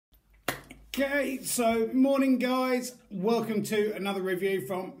Okay, so morning guys, welcome to another review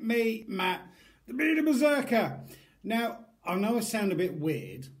from me, Matt, the Bearded Berserker. Now, I know I sound a bit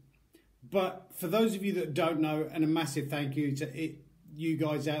weird, but for those of you that don't know, and a massive thank you to you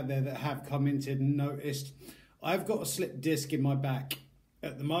guys out there that have commented and noticed, I've got a slipped disc in my back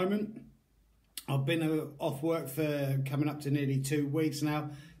at the moment. I've been off work for coming up to nearly 2 weeks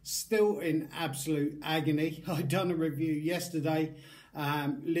now, still in absolute agony. I done a review yesterday,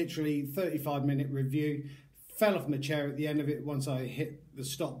 literally 35-minute review, fell off my chair at the end of it once I hit the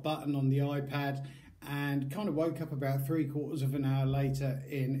stop button on the iPad, and kind of woke up about 3/4 of an hour later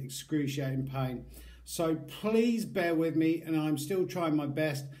in excruciating pain. So please bear with me, and I'm still trying my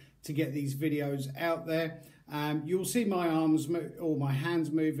best to get these videos out there. You'll see my arms or my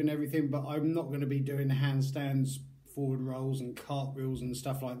hands move and everything, but I'm not going to be doing handstands, forward rolls and cartwheels and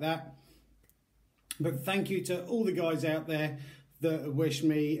stuff like that. But thank you to all the guys out there that wish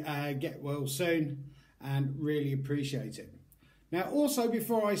me get well soon, and really appreciate it. Now also,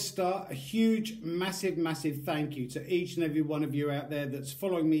 before I start, a huge massive thank you to each and every one of you out there that's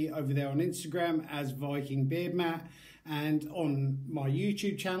following me over there on Instagram as Viking Beard Matt, and on my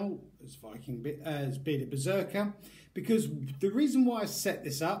YouTube channel as Bearded Berserker, because the reason why I set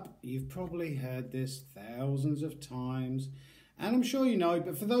this up, you've probably heard this thousands of times, and I'm sure you know,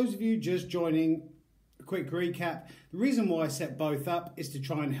 but for those of you just joining, a quick recap. The reason why I set both up is to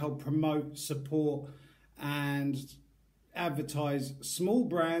try and help promote, support and advertise small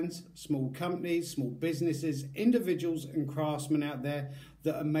brands, small companies, small businesses, individuals and craftsmen out there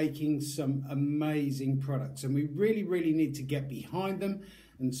that are making some amazing products, and we really need to get behind them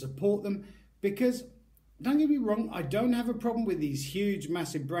and support them. Because don't get me wrong, I don't have a problem with these huge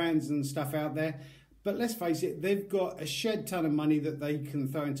massive brands and stuff out there, but let's face it, they've got a shed ton of money that they can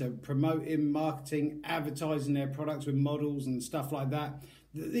throw into promoting, marketing, advertising their products with models and stuff like that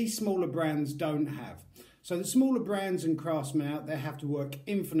these smaller brands don't have. So the smaller brands and craftsmen out there have to work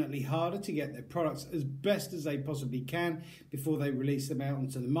infinitely harder to get their products as best as they possibly can before they release them out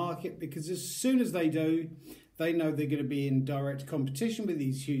onto the market, because as soon as they do, they know they're going to be in direct competition with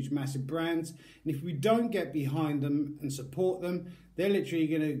these huge massive brands, and if we don't get behind them and support them, they're literally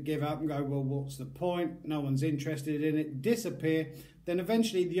going to give up and go, well, what's the point? No one's interested in it, disappear. Then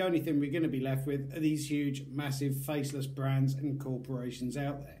eventually the only thing we're going to be left with are these huge massive faceless brands and corporations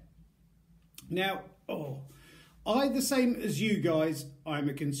out there. Now, I, the same as you guys, I'm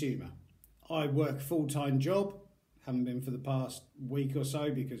a consumer. I work a full-time job, haven't been for the past week or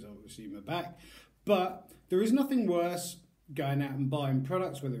so because obviously my back, but there is nothing worse going out and buying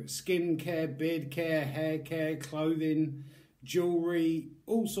products, whether it's skin care, beard care, hair care, clothing, jewellery,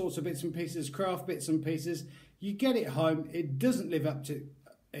 all sorts of bits and pieces, craft bits and pieces. You get it home, it doesn't live up to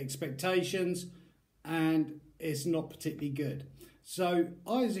expectations, and it's not particularly good. So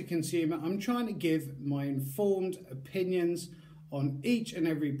I, as a consumer, I'm trying to give my informed opinions on each and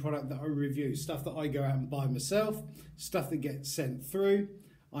every product that I review, stuff that I go out and buy myself, stuff that gets sent through.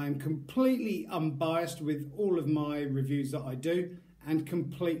 I am completely unbiased with all of my reviews that I do, and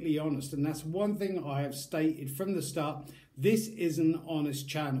completely honest. And that's one thing I have stated from the start. This is an honest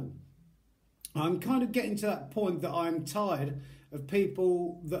channel. I'm kind of getting to that point that I'm tired of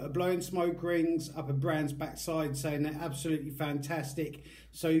people that are blowing smoke rings up a brand's backside saying they're absolutely fantastic.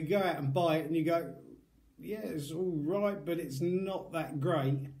 So you go out and buy it and you go, yeah, it's all right, but it's not that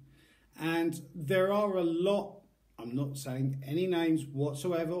great. And there are a lot, I'm not saying any names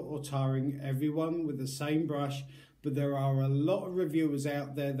whatsoever or tarring everyone with the same brush, but there are a lot of reviewers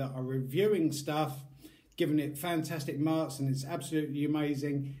out there that are reviewing stuff, giving it fantastic marks and it's absolutely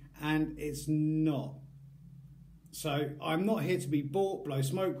amazing, and it's not. So I'm not here to be bought, blow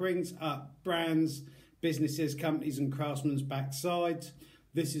smoke rings up brands, businesses, companies and craftsmen's backsides.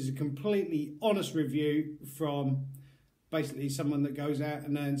 This is a completely honest review from basically someone that goes out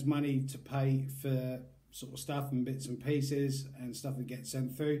and earns money to pay for sort of stuff and bits and pieces and stuff that gets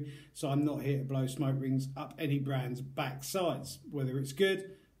sent through. So I'm not here to blow smoke rings up any brand's backsides. Whether it's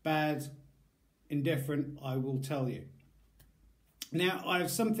good, bad, indifferent, I will tell you. Now, I have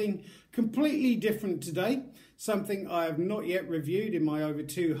something completely different today, something I have not yet reviewed in my over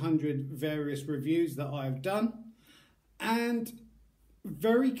 200 various reviews that I have done. And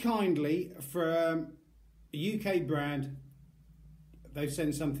very kindly, from a UK brand, they've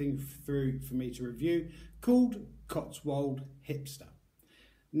sent something through for me to review called Cotswold Hipster.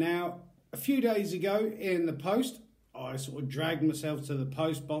 Now, a few days ago in the post, I sort of dragged myself to the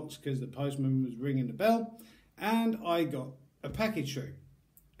post box because the postman was ringing the bell, and I got a package through,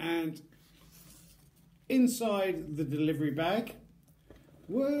 and inside the delivery bag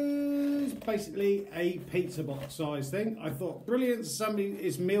was basically a pizza box size thing. I thought, brilliant, somebody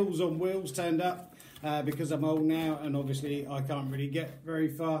is Meals on Wheels turned up because I'm old now and obviously I can't really get very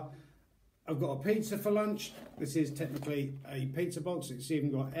far. I've got a pizza for lunch. This is technically a pizza box. It's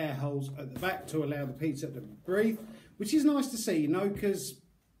even got air holes at the back to allow the pizza to breathe, which is nice to see, you know, because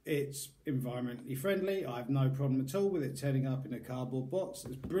it's environmentally friendly. I have no problem at all with it turning up in a cardboard box.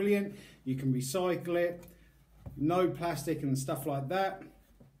 It's brilliant. You can recycle it. No plastic and stuff like that.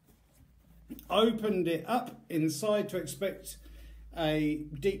 Opened it up inside to expect a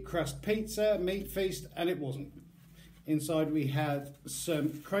deep crust pizza, meat feast, and it wasn't. Inside we had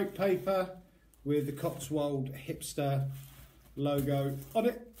some crepe paper with the Cotswold Hipster logo on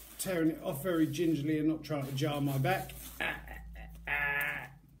it. Tearing it off very gingerly and not trying to jar my back.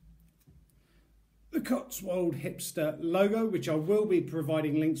 The Cotswold Hipster logo, which I will be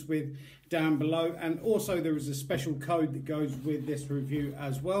providing links with down below, and also there is a special code that goes with this review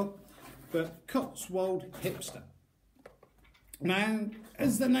as well. But Cotswold Hipster. Now,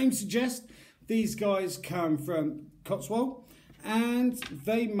 as the name suggests, these guys come from Cotswold and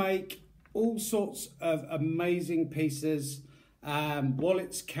they make all sorts of amazing pieces,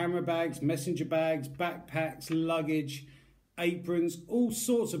 wallets, camera bags, messenger bags, backpacks, luggage, aprons, all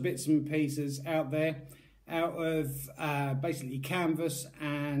sorts of bits and pieces out there out of basically canvas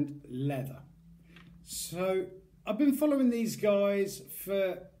and leather. So I've been following these guys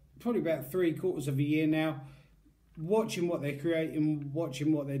for probably about 3/4 of a year now, watching what they're creating,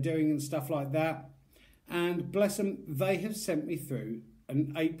 watching what they're doing and stuff like that. And bless them, they have sent me through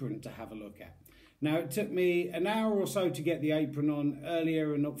an apron to have a look at. Now, it took me an hour or so to get the apron on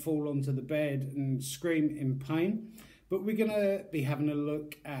earlier and not fall onto the bed and scream in pain. But we're going to be having a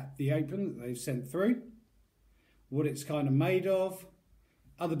look at the apron that they've sent through, what it's kind of made of,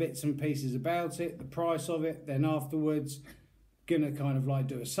 other bits and pieces about it, the price of it. Then afterwards, going to kind of like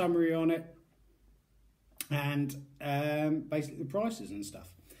do a summary on it and basically the prices and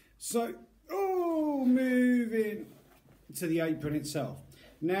stuff. So, moving to the apron itself.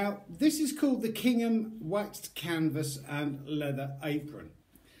 Now, this is called the Kingham Waxed Canvas and Leather Apron.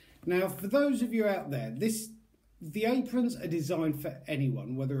 Now, for those of you out there, the aprons are designed for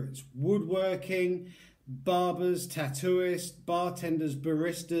anyone, whether it's woodworking, barbers, tattooists, bartenders,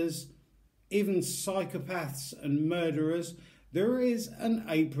 baristas, even psychopaths and murderers. There is an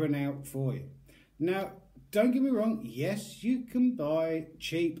apron out for you. Now, don't get me wrong, yes, you can buy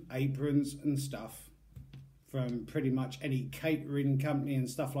cheap aprons and stuff from pretty much any catering company and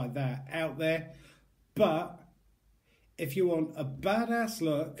stuff like that out there. But if you want a badass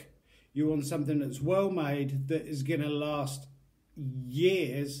look, you want something that's well made, that is going to last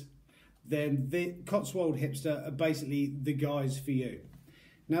years, then the Cotswold Hipster are basically the guys for you.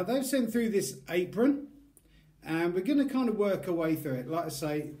 Now, they've sent through this apron, and we're going to kind of work our way through it. Like I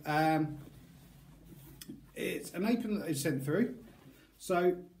say, it's an apron that they've sent through.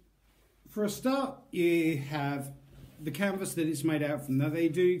 So, for a start, you have the canvas that it's made out from. Now, they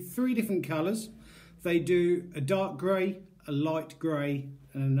do 3 different colours. They do a dark grey, a light grey,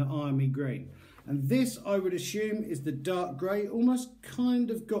 and an army green. And this, I would assume, is the dark grey. Almost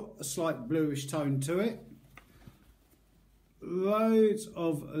kind of got a slight bluish tone to it. Loads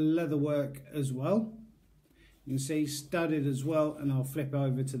of leather work as well. You can see studded as well, and I'll flip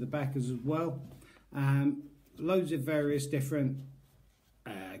over to the back as well. Loads of various different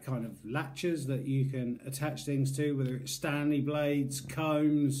kind of latches that you can attach things to, whether it's Stanley blades,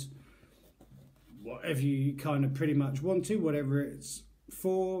 combs, whatever you kind of pretty much want to, whatever it's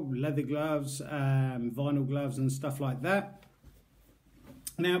for, leather gloves, vinyl gloves and stuff like that.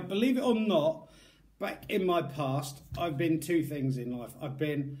 Now, believe it or not, back in my past, I've been 2 things in life. I've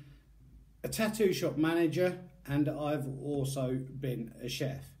been a tattoo shop manager and I've also been a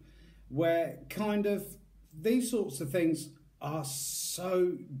chef, where kind of these sorts of things are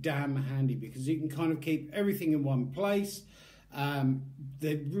so damn handy because you can kind of keep everything in one place.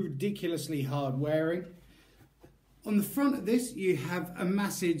 They're ridiculously hard wearing. On the front of this, you have a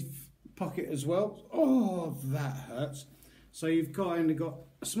massive pocket as well. Oh, that hurts. So you've kind of got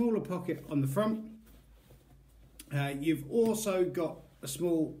a smaller pocket on the front. You've also got a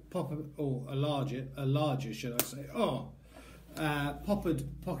small popper, or a larger, should I say?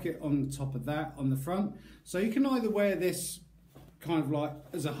 Poppered pocket on the top of that on the front. So you can either wear this kind of like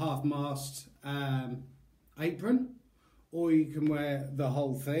as a half-mast apron, or you can wear the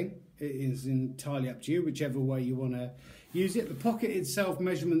whole thing. It is entirely up to you, whichever way you want to use it. The pocket itself,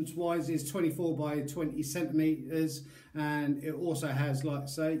 measurements-wise, is 24 by 20 centimetres, and it also has, like I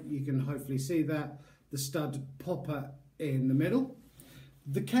say, you can hopefully see that, the stud popper in the middle.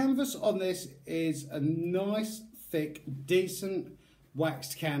 The canvas on this is a nice, thick, decent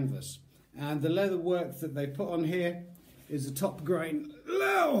waxed canvas. And the leather work that they put on here is a top grain,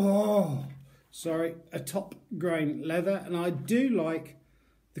 a top grain leather, and I do like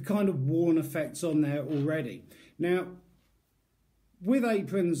the kind of worn effects on there already. Now, with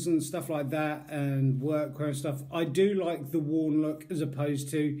aprons and stuff like that and workwear and stuff, I do like the worn look as opposed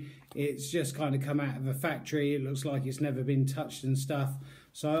to it's just kind of come out of a factory. It looks like it's never been touched and stuff.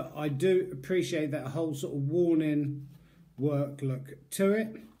 So I do appreciate that whole sort of worn in work look to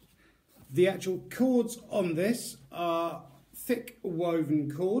it. The actual cords on this are thick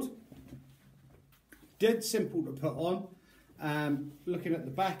woven cord. Dead simple to put on. Looking at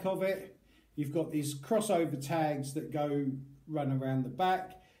the back of it, you've got these crossover tags that run around the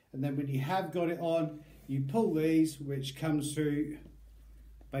back, and then when you have got it on, you pull these, which comes through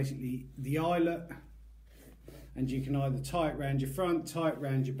basically the eyelet, and you can either tie it around your front, tie it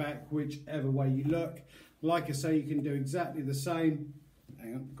around your back, whichever way you look. Like I say, you can do exactly the same.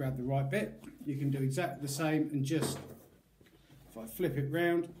 Hang on, grab the right bit. You can do exactly the same, and just if I flip it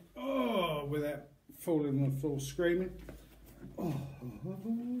round, without falling on the floor screaming,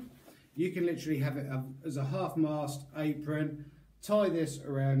 you can literally have it as a half-mast apron, tie this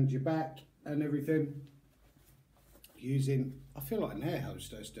around your back and everything, using, I feel like an air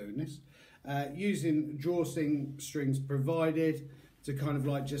hostess doing this, using drawstring strings provided to kind of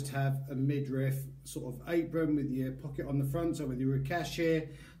like just have a midriff sort of apron with your pocket on the front, so whether you're a cashier,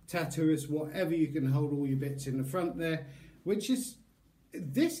 tattooist, whatever, you can hold all your bits in the front there,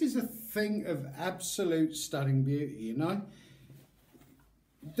 this is a thing of absolute stunning beauty, you know.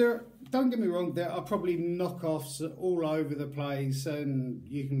 Don't get me wrong, there are probably knockoffs all over the place and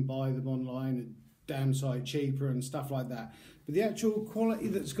you can buy them online at damn sight cheaper and stuff like that. But the actual quality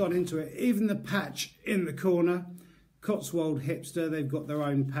that's gone into it, even the patch in the corner, Cotswold Hipster, they've got their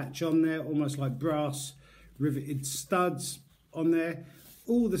own patch on there, almost like brass riveted studs on there.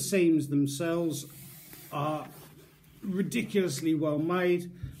 All the seams themselves are ridiculously well made.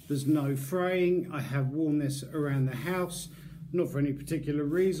 There's no fraying. I have worn this around the house, not for any particular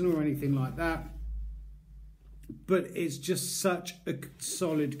reason or anything like that, but it's just such a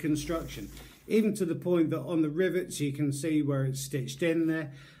solid construction, even to the point that on the rivets you can see where it's stitched in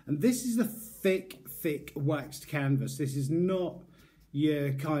there. And this is a thick waxed canvas. This is not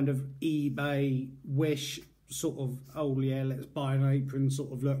your kind of eBay Wish sort of, oh yeah, let's buy an apron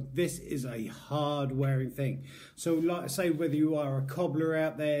sort of look. This is a hard wearing thing. So like I say, whether you are a cobbler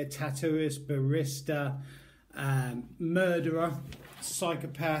out there, tattooist, barista, murderer,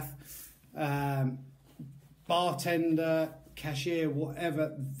 psychopath, bartender, cashier,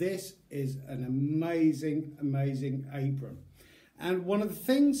 whatever, this is an amazing apron. And one of the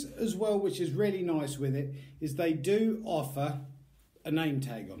things as well which is really nice with it is they do offer a name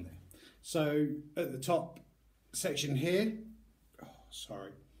tag on there. So at the top section here,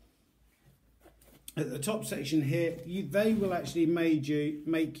 at the top section here, they will actually make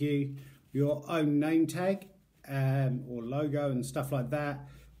you your own name tag or logo and stuff like that,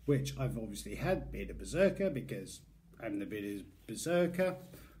 which I've obviously had, being a berserker, because I'm the biggest berserker.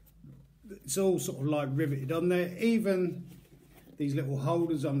 It's all sort of like riveted on there. Even these little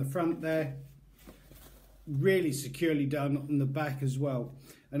holders on the front there, really securely done on the back as well.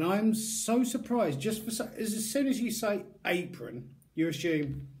 And I'm so surprised, just for as soon as you say apron, you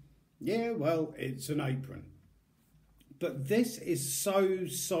assume, yeah, well, it's an apron. But this is so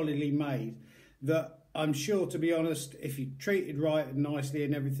solidly made that I'm sure, to be honest, if you treat it right and nicely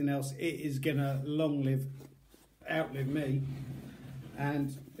and everything else, it is gonna outlive me.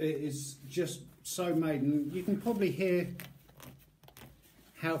 And it is just so made, and you can probably hear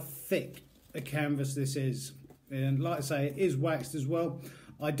how thick a canvas this is. And like I say, it is waxed as well.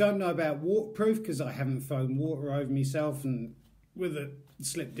 I don't know about waterproof because I haven't thrown water over myself, and with a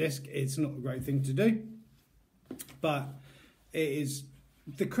slip disc it's not a great thing to do, but it is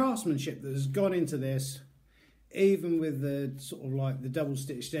the craftsmanship that has gone into this, even with the sort of like the double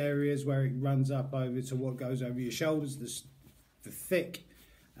stitched areas where it runs up over to what goes over your shoulders, the thick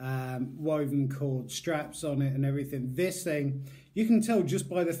woven cord straps on it and everything. This thing, you can tell just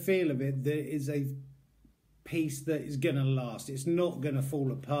by the feel of it that it is a piece that is going to last. It's not going to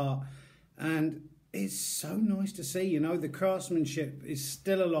fall apart, and it's so nice to see, you know, the craftsmanship is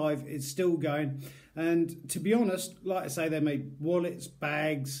still alive, it's still going. And to be honest, like I say, they make wallets,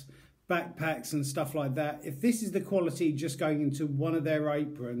 bags, backpacks and stuff like that. If this is the quality just going into one of their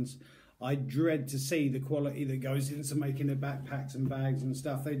aprons, I dread to see the quality that goes into making the backpacks and bags and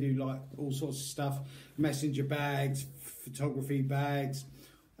stuff. They do like all sorts of stuff, messenger bags, photography bags,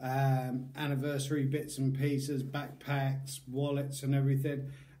 anniversary bits and pieces, backpacks, wallets and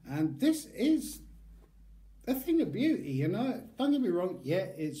everything. And this is a thing of beauty, you know. Don't get me wrong, yeah,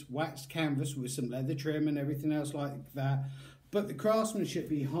 it's waxed canvas with some leather trim and everything else like that, but the craftsmanship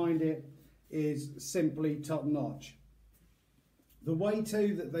behind it is simply top notch. The way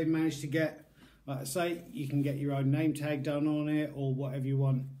too that they managed to get, like I say, you can get your own name tag done on it or whatever you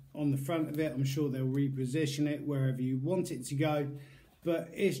want on the front of it. I'm sure they'll reposition it wherever you want it to go, but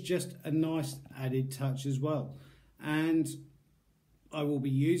it's just a nice added touch as well. And I will be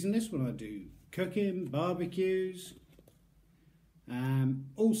using this when I do cooking, barbecues,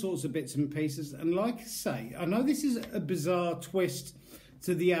 all sorts of bits and pieces. And like I say, I know this is a bizarre twist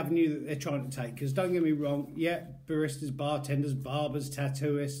to the avenue that they're trying to take, because don't get me wrong, yeah, baristas, bartenders, barbers,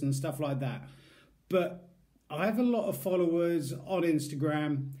 tattooists and stuff like that, but I have a lot of followers on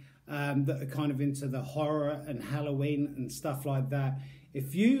Instagram that are kind of into the horror and Halloween and stuff like that.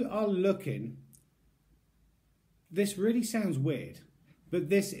 If you are looking, this really sounds weird, but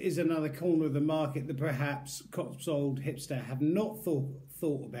this is another corner of the market that perhaps Cotswold Hipster have not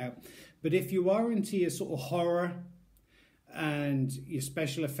thought about. But if you are into your sort of horror and your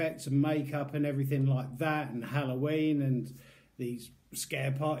special effects and makeup and everything like that, and Halloween and these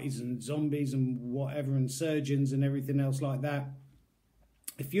scare parties and zombies and whatever, and surgeons and everything else like that,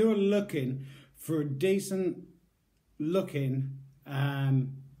 if you're looking for a decent looking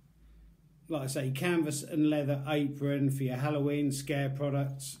like I say, canvas and leather apron for your Halloween scare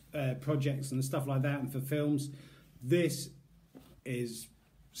projects and stuff like that, and for films, this is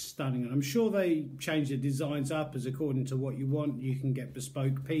stunning. And I'm sure they change the designs up as according to what you want. You can get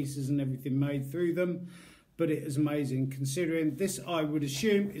bespoke pieces and everything made through them, but it is amazing considering this, I would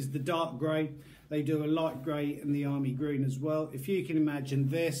assume, is the dark grey. They do a light grey and the army green as well. If you can imagine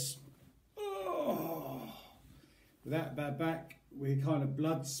this, oh, with that bad back, with kind of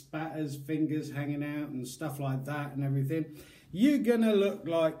blood spatters, fingers hanging out and stuff like that and everything, you're gonna look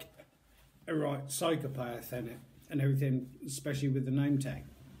like a right psychopath in it and everything, especially with the name tag.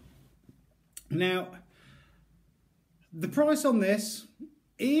 Now, the price on this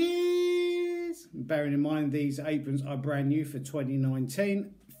is, bearing in mind these aprons are brand new for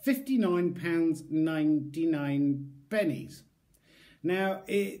 2019, £59.99. Now,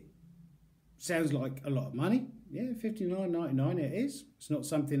 it sounds like a lot of money. Yeah, £59.99 it is. It's not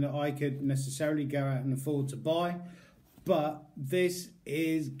something that I could necessarily go out and afford to buy, but this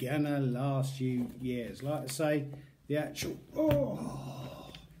is gonna last you years. Like I say, the actual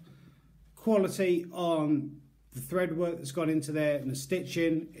quality on the thread work that's gone into there and the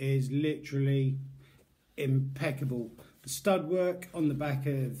stitching is literally impeccable. The stud work on the back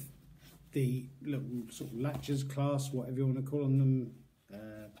of the little sort of latches, clasps, whatever you want to call them,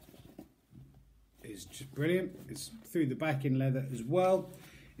 is just brilliant. It's through the back in leather as well.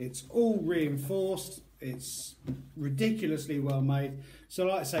 It's all reinforced. It's ridiculously well made. So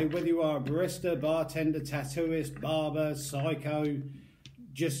like I say, whether you are a barista, bartender, tattooist, barber, psycho,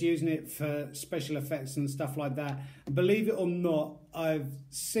 just using it for special effects and stuff like that, believe it or not, I've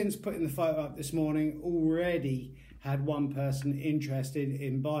since putting the photo up this morning already had one person interested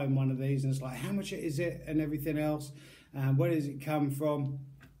in buying one of these, and it's like, how much is it and everything else, and where does it come from?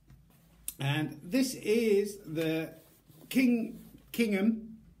 And this is the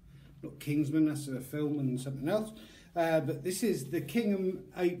Kingham, not Kingsman, that's a film and something else, but this is the Kingham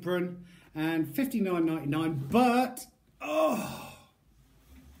apron, and £59.99, but oh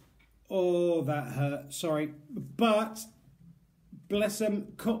that hurt, sorry, but bless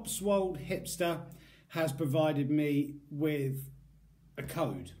them, Cotswold Hipster has provided me with a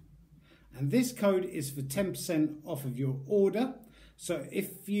code, and this code is for 10% off of your order. So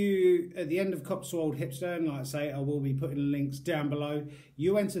if you, at the end of Cotswold Hipster, and like I say, I will be putting links down below,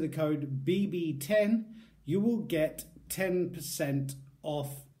 you enter the code BB10, you will get 10%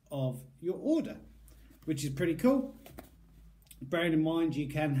 off of your order, which is pretty cool. Bearing in mind, you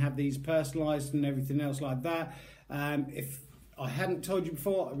can have these personalised and everything else like that. If I hadn't told you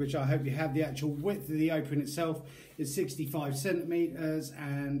before, which I hope you have, the actual width of the apron itself is 65 centimetres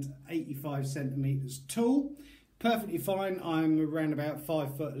and 85 centimetres tall. Perfectly fine. I'm around about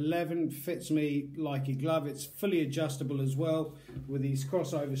 5'11", fits me like a glove. It's fully adjustable as well, with these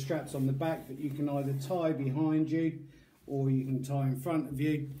crossover straps on the back that you can either tie behind you or you can tie in front of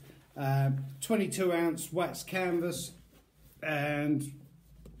you. 22 ounce wax canvas and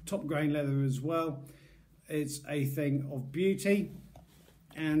top grain leather as well. It's a thing of beauty.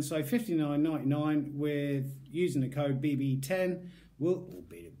 And so £59.99 with using the code BB10 will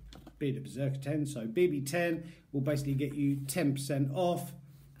be the Berserker 10, so BB10 will basically get you 10% off,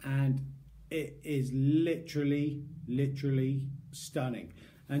 and it is literally stunning.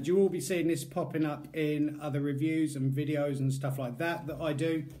 And you will be seeing this popping up in other reviews and videos and stuff like that I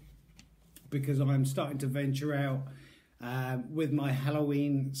do. because I'm starting to venture out with my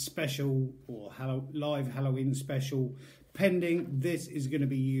Halloween special, or live Halloween special pending. This is going to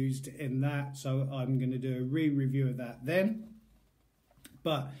be used in that, so I'm going to do a re-review of that then.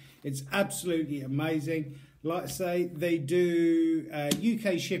 But it's absolutely amazing. Like I say, they do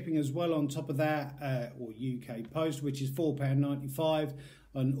UK shipping as well on top of that, or UK post, which is £4.95,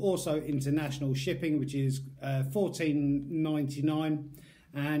 and also international shipping, which is $14.99,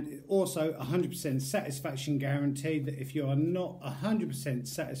 and also 100% satisfaction guarantee, that if you are not 100%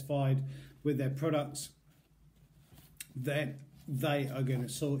 satisfied with their products, then they are going to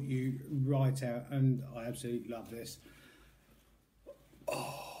sort you right out. And I absolutely love this.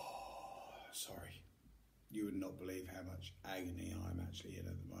 Oh, sorry. You would not believe how much agony I'm actually in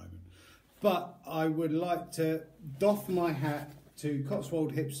at the moment. But I would like to doff my hat to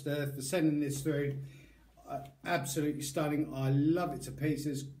Cotswold Hipster for sending this through. Absolutely stunning. I love it to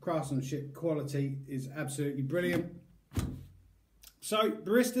pieces. Craftsmanship quality is absolutely brilliant. So,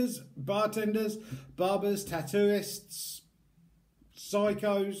 baristas, bartenders, barbers, tattooists,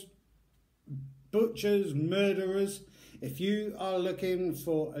 psychos, butchers, murderers, if you are looking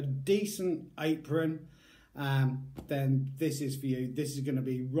for a decent apron, then this is for you. This is going to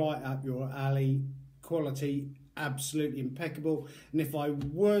be right up your alley. Quality absolutely impeccable. And if I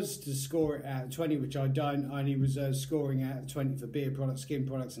was to score it out of 20, which I don't, I only reserve scoring out of 20 for beard products, skin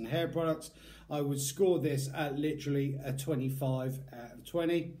products and hair products, I would score this at literally a 25 out of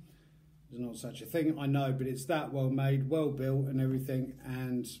 20. There's not such a thing, I know, but it's that well made, well built and everything,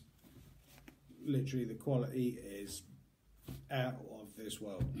 and literally the quality is out of this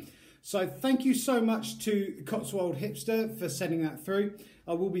world. So thank you so much to Cotswold Hipster for sending that through.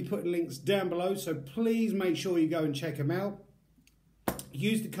 I will be putting links down below, so please make sure you go and check them out.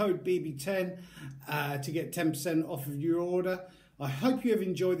 Use the code BB10 to get 10% off of your order. I hope you have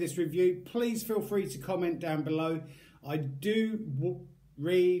enjoyed this review. Please feel free to comment down below. I do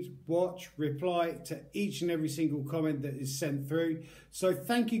read, watch, reply to each and every single comment that is sent through. So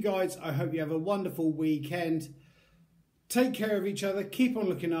thank you guys. I hope you have a wonderful weekend. Take care of each other, keep on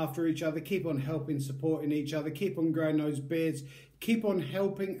looking after each other, keep on helping, supporting each other, keep on growing those beards, keep on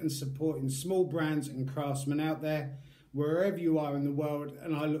helping and supporting small brands and craftsmen out there, wherever you are in the world.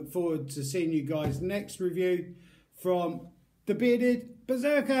 And I look forward to seeing you guys next review from the Bearded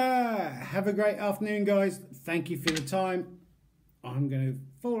Berserker. Have a great afternoon, guys. Thank you for the time. I'm going to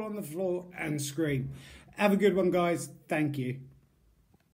fall on the floor and scream. Have a good one, guys. Thank you.